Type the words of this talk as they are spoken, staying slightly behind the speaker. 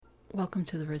Welcome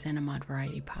to the Rosanna Mod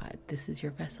Variety Pod. This is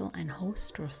your vessel and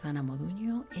host, Rosana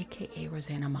Moduño, aka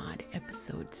Rosanna Mod.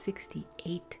 Episode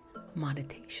 68,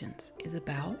 Moditations, is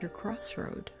about your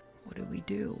crossroad. What do we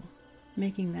do?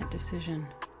 Making that decision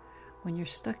when you're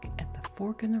stuck at the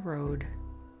fork in the road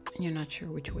and you're not sure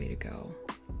which way to go.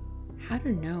 How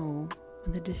to know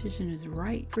when the decision is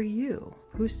right for you?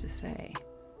 Who's to say?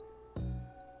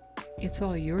 It's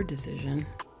all your decision.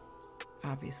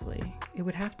 Obviously, it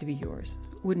would have to be yours.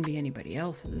 It wouldn't be anybody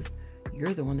else's.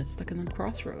 You're the one that's stuck in the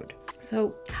crossroad.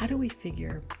 So how do we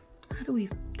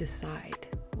decide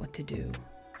what to do?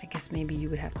 I guess maybe you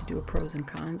would have to do a pros and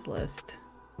cons list.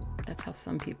 That's how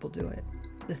some people do it.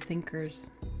 The thinkers,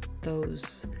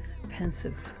 those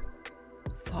pensive,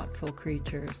 thoughtful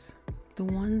creatures, the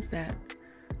ones that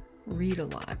read a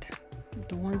lot,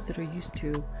 the ones that are used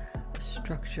to a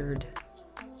structured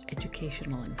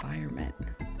educational environment,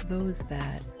 those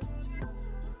that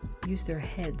use their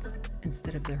heads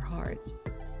instead of their heart,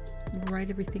 write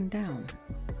everything down.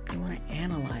 They want to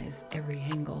analyze every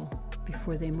angle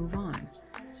before they move on.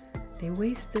 They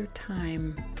waste their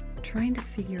time trying to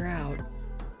figure out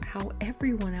how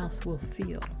everyone else will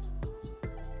feel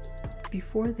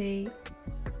before they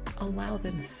allow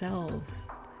themselves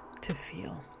to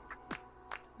feel.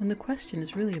 When the question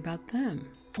is really about them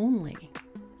only,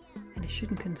 and it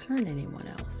shouldn't concern anyone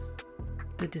else.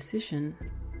 The decision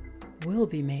will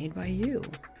be made by you.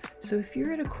 So if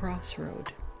you're at a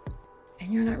crossroad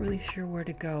and you're not really sure where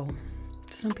to go,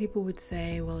 some people would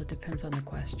say, well, it depends on the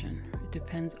question. It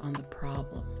depends on the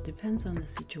problem. It depends on the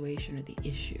situation or the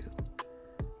issue.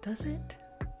 Does it?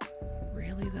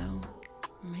 Really though?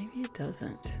 Maybe it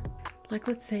doesn't. Like,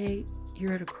 let's say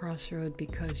you're at a crossroad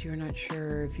because you're not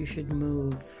sure if you should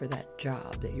move for that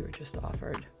job that you were just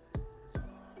offered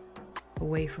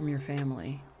away from your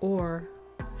family, or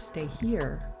stay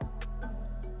here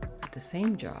at the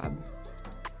same job,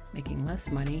 making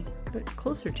less money, but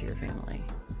closer to your family.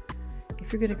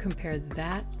 If you're going to compare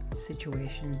that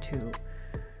situation to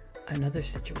another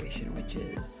situation, which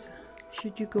is,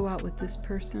 should you go out with this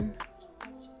person,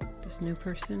 this new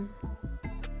person,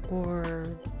 or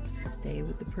stay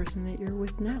with the person that you're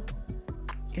with now?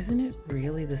 Isn't it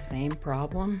really the same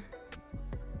problem?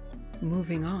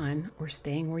 Moving on or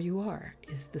staying where you are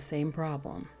is the same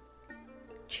problem.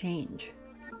 Change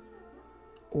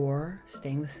or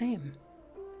staying the same.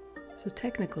 So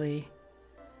technically,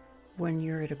 when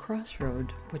you're at a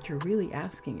crossroad, what you're really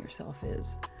asking yourself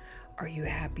is, are you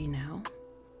happy now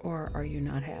or are you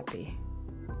not happy?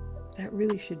 That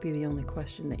really should be the only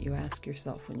question that you ask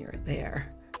yourself when you're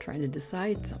there, trying to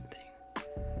decide something.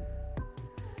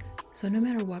 So no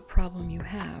matter what problem you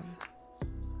have,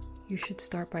 you should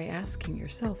start by asking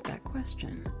yourself that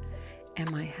question.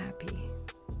 Am I happy?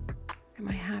 Am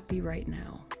I happy right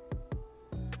now?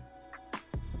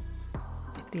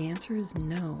 If the answer is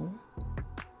no,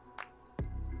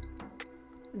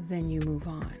 then you move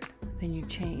on. Then you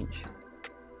change.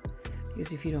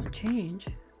 Because if you don't change,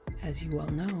 as you well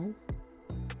know,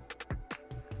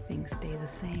 things stay the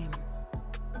same.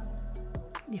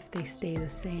 If they stay the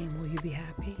same, will you be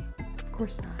happy? Of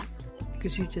course not.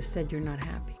 Because you just said you're not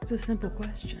happy. It's a simple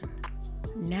question.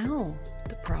 Now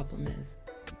the problem is,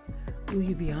 will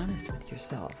you be honest with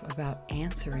yourself about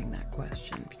answering that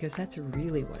question? Because that's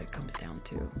really what it comes down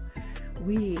to.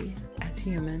 We, as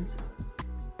humans,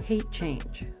 hate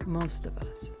change, most of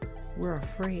us. We're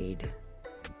afraid.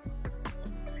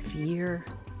 Fear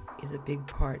is a big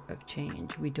part of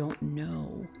change. We don't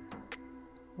know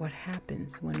what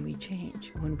happens when we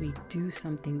change, when we do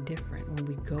something different, when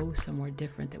we go somewhere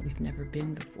different that we've never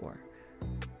been before.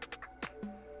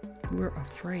 We're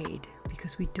afraid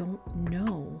because we don't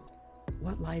know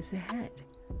what lies ahead.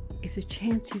 It's a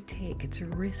chance you take. It's a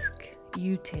risk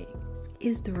you take.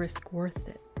 Is the risk worth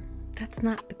it? That's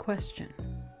not the question.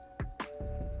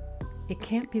 It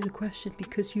can't be the question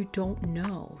because you don't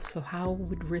know. So how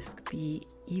would risk be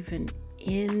even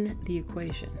in the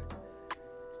equation?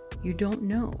 You don't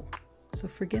know. So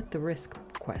forget the risk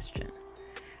question.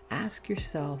 Ask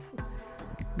yourself,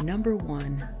 number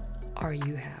one, are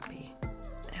you happy?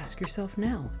 Ask yourself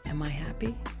now, am I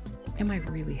happy? Am I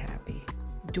really happy?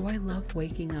 Do I love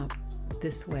waking up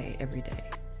this way every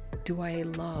day? Do I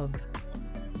love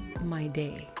my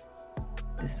day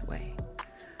this way?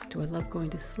 Do I love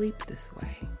going to sleep this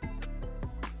way?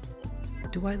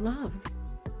 Do I love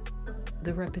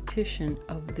the repetition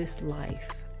of this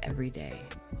life every day?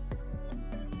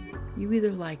 You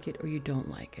either like it or you don't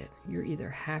like it. You're either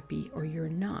happy or you're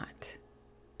not.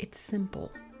 It's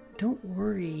simple. Don't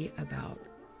worry about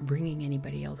bringing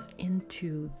anybody else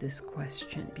into this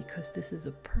question because this is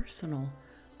a personal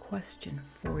question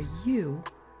for you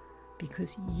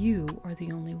because you are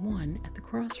the only one at the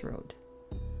crossroad.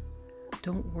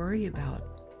 Don't worry about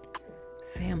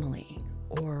family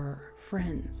or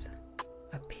friends'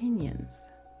 opinions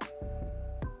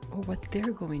or what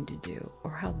they're going to do or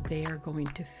how they are going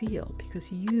to feel,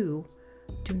 because you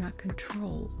do not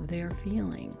control their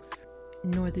feelings,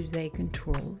 nor do they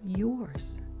control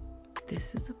yours.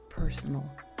 This is a personal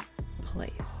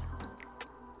place.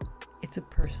 It's a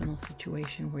personal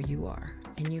situation where you are,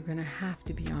 and you're going to have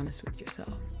to be honest with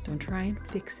yourself. Don't try and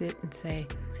fix it and say,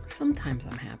 sometimes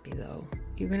I'm happy though.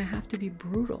 You're going to have to be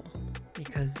brutal,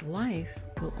 because life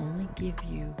will only give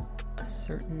you a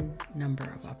certain number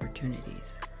of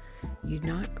opportunities. You're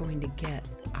not going to get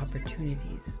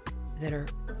opportunities that are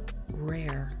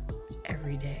rare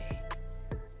every day.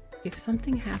 If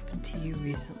something happened to you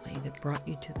recently that brought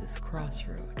you to this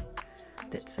crossroad,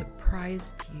 that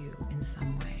surprised you in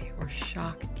some way or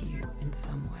shocked you in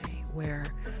some way, where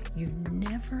you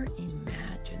never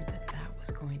imagined that that was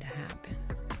going to happen,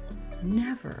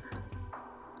 never,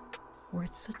 where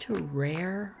it's such a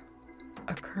rare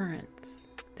occurrence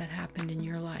that happened in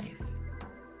your life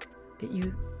that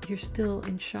you're still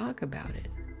in shock about it,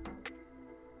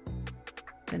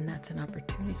 then that's an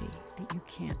opportunity that you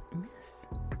can't miss.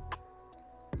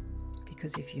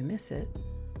 Because if you miss it,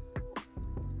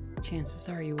 chances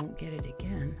are you won't get it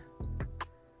again.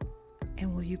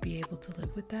 And will you be able to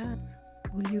live with that?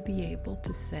 Will you be able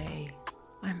to say,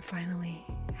 I'm finally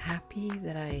happy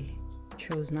that I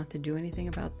chose not to do anything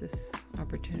about this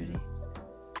opportunity?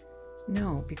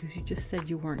 No, because you just said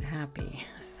you weren't happy.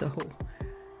 So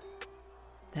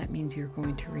that means you're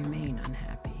going to remain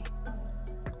unhappy,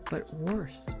 but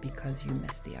worse because you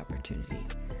missed the opportunity.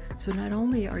 So not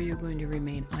only are you going to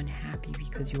remain unhappy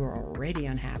because you were already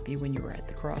unhappy when you were at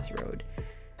the crossroad,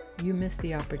 you missed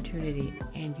the opportunity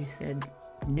and you said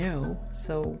no,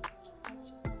 so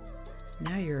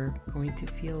now you're going to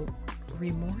feel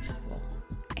remorseful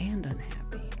and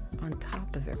unhappy on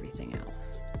top of everything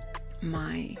else.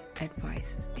 My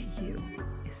advice to you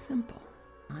is simple.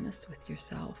 Honest with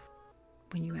yourself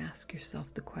when you ask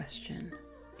yourself the question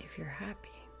if you're happy.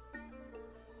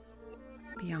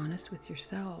 Be honest with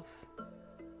yourself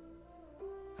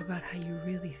about how you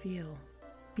really feel.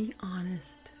 Be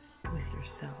honest with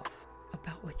yourself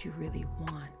about what you really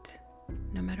want,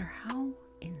 no matter how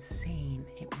insane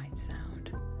it might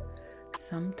sound.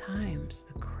 Sometimes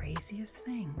the craziest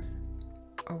things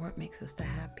are what makes us the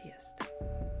happiest.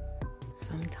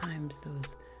 Sometimes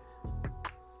those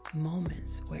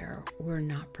moments where we're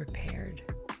not prepared,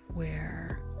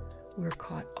 where we're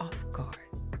caught off guard,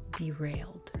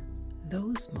 derailed,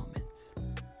 those moments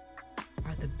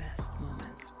are the best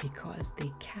moments because they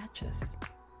catch us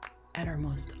at our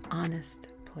most honest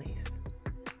place,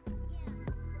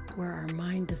 where our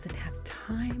mind doesn't have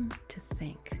time to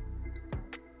think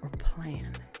or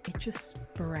plan. It just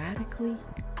sporadically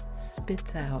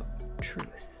spits out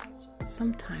truth.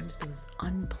 Sometimes those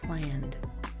unplanned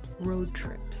road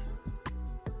trips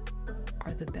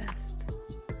are the best.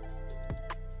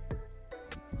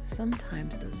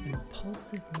 Sometimes those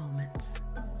impulsive moments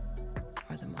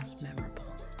are the most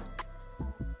memorable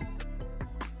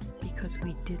because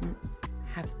we didn't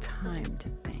have time to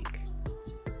think.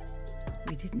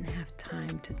 We didn't have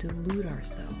time to delude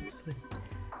ourselves with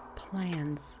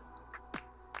plans.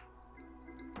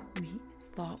 We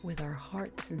thought with our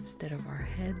hearts instead of our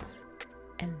heads,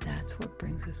 and that's what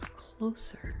brings us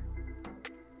closer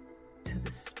to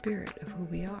the spirit of who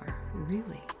we are,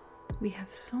 really. We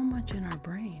have so much in our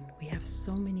brain. We have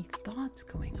so many thoughts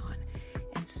going on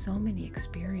and so many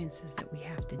experiences that we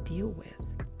have to deal with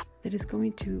that is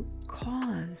going to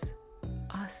cause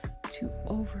us to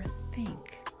overthink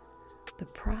the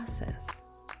process.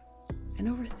 And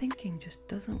overthinking just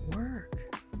doesn't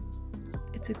work.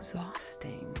 It's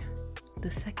exhausting.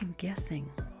 The second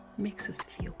guessing makes us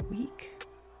feel weak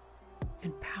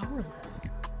and powerless.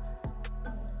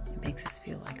 It makes us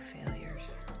feel like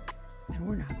failures. And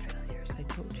we're not failures, I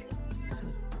told you. So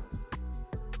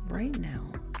right now,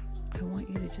 I want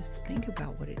you to just think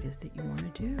about what it is that you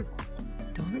want to do.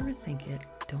 Don't overthink it.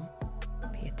 Don't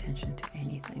pay attention to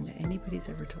anything that anybody's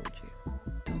ever told you.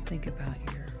 Don't think about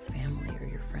your family or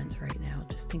your friends right now.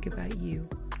 Just think about you.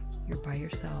 You're by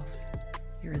yourself.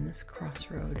 You're in this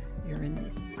crossroad. You're in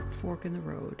this fork in the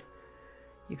road.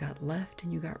 You got left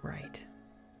and you got right.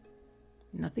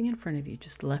 Nothing in front of you,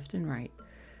 just left and right.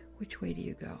 Which way do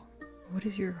you go? What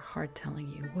is your heart telling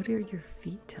you? What are your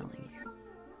feet telling you?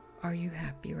 Are you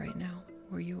happy right now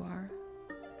where you are?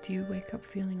 Do you wake up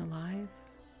feeling alive?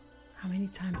 How many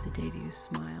times a day do you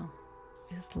smile?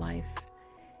 Is life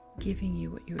giving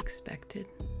you what you expected?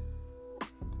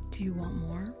 Do you want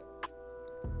more?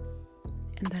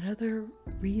 And that other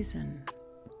reason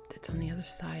that's on the other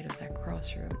side of that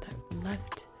crossroad, that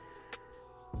left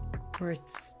where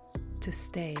it's to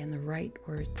stay and the right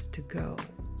where it's to go,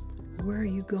 where are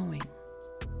you going?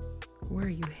 Where are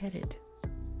you headed?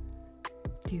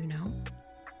 Do you know?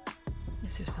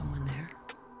 Is there someone there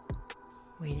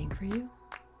waiting for you?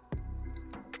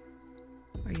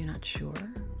 Are you not sure?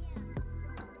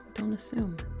 Don't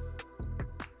assume.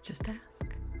 Just ask.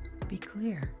 Be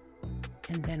clear.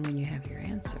 And then when you have your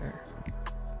answer,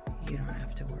 you don't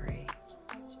have to worry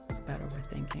about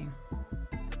overthinking.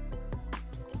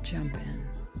 Jump in.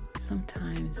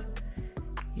 Sometimes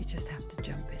you just have to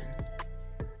jump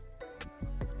in.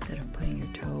 Instead of putting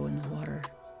your toe in the water,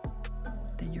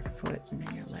 then your foot, and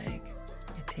then your leg.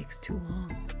 It takes too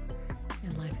long,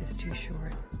 and life is too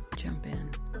short. Jump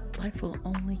in. Life will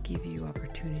only give you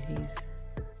opportunities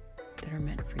that are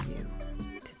meant for you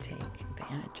to take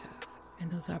advantage of. And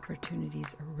those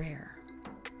opportunities are rare.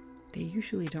 They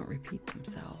usually don't repeat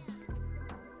themselves.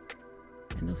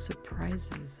 And those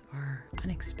surprises are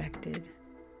unexpected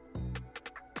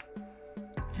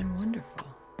and wonderful.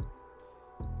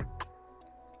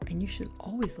 And you should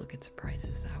always look at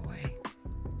surprises that way.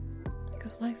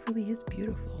 Because life really is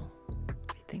beautiful.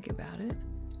 If you think about it,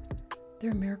 there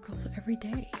are miracles every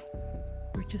day.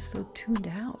 We're just so tuned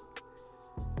out.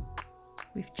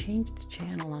 We've changed the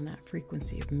channel on that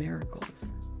frequency of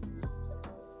miracles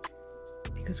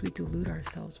because we delude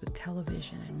ourselves with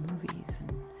television and movies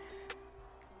and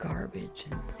garbage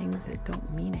and things that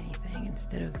don't mean anything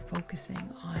instead of focusing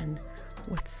on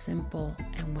what's simple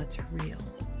and what's real.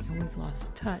 And we've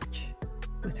lost touch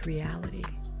with reality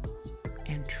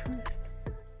and truth.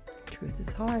 Truth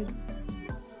is hard.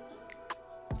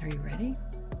 Are you ready?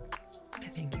 I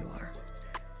think you are.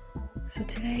 So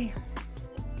today,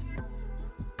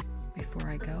 before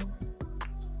I go,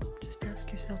 just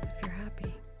ask yourself if you're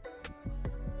happy.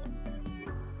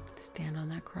 Stand on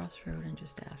that crossroad and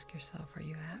just ask yourself, are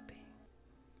you happy?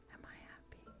 Am I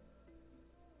happy?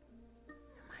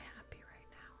 Am I happy right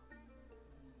now?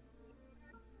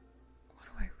 What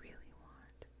do I really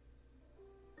want?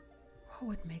 What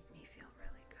would make me feel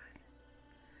really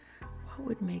good? What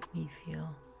would make me feel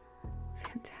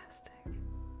fantastic?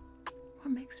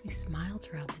 What makes me smile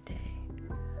throughout the day?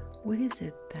 What is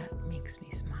it that makes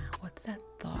me smile? What's that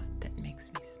thought that makes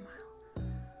me smile?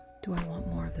 Do I want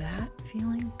more of that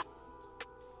feeling?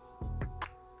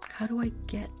 How do I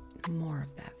get more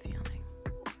of that feeling?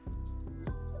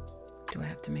 Do I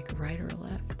have to make a right or a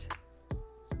left?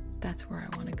 That's where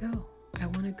I want to go. I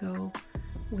want to go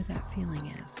where that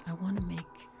feeling is. I want to make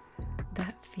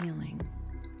that feeling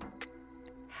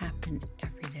happen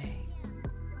every day.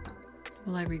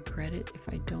 Will I regret it if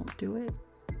I don't do it?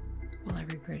 Will I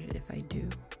regret it if I do?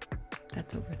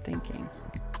 That's overthinking.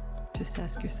 Just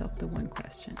ask yourself the one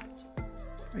question.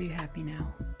 Are you happy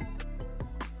now?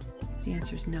 If the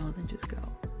answer is no, then just go.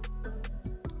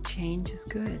 Change is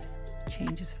good.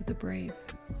 Change is for the brave.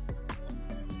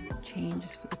 Change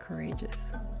is for the courageous.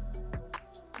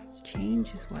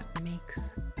 Change is what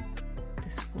makes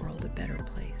this world a better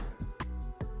place.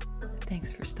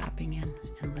 Thanks for stopping in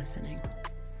and listening.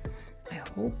 I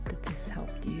hope that this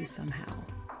helped you somehow.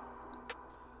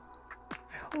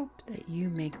 I hope that you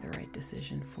make the right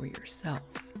decision for yourself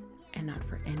and not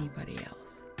for anybody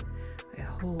else. I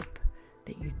hope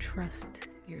that you trust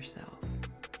yourself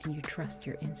and you trust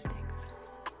your instincts.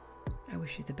 I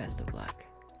wish you the best of luck.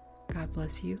 God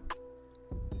bless you.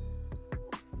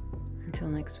 Until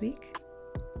next week,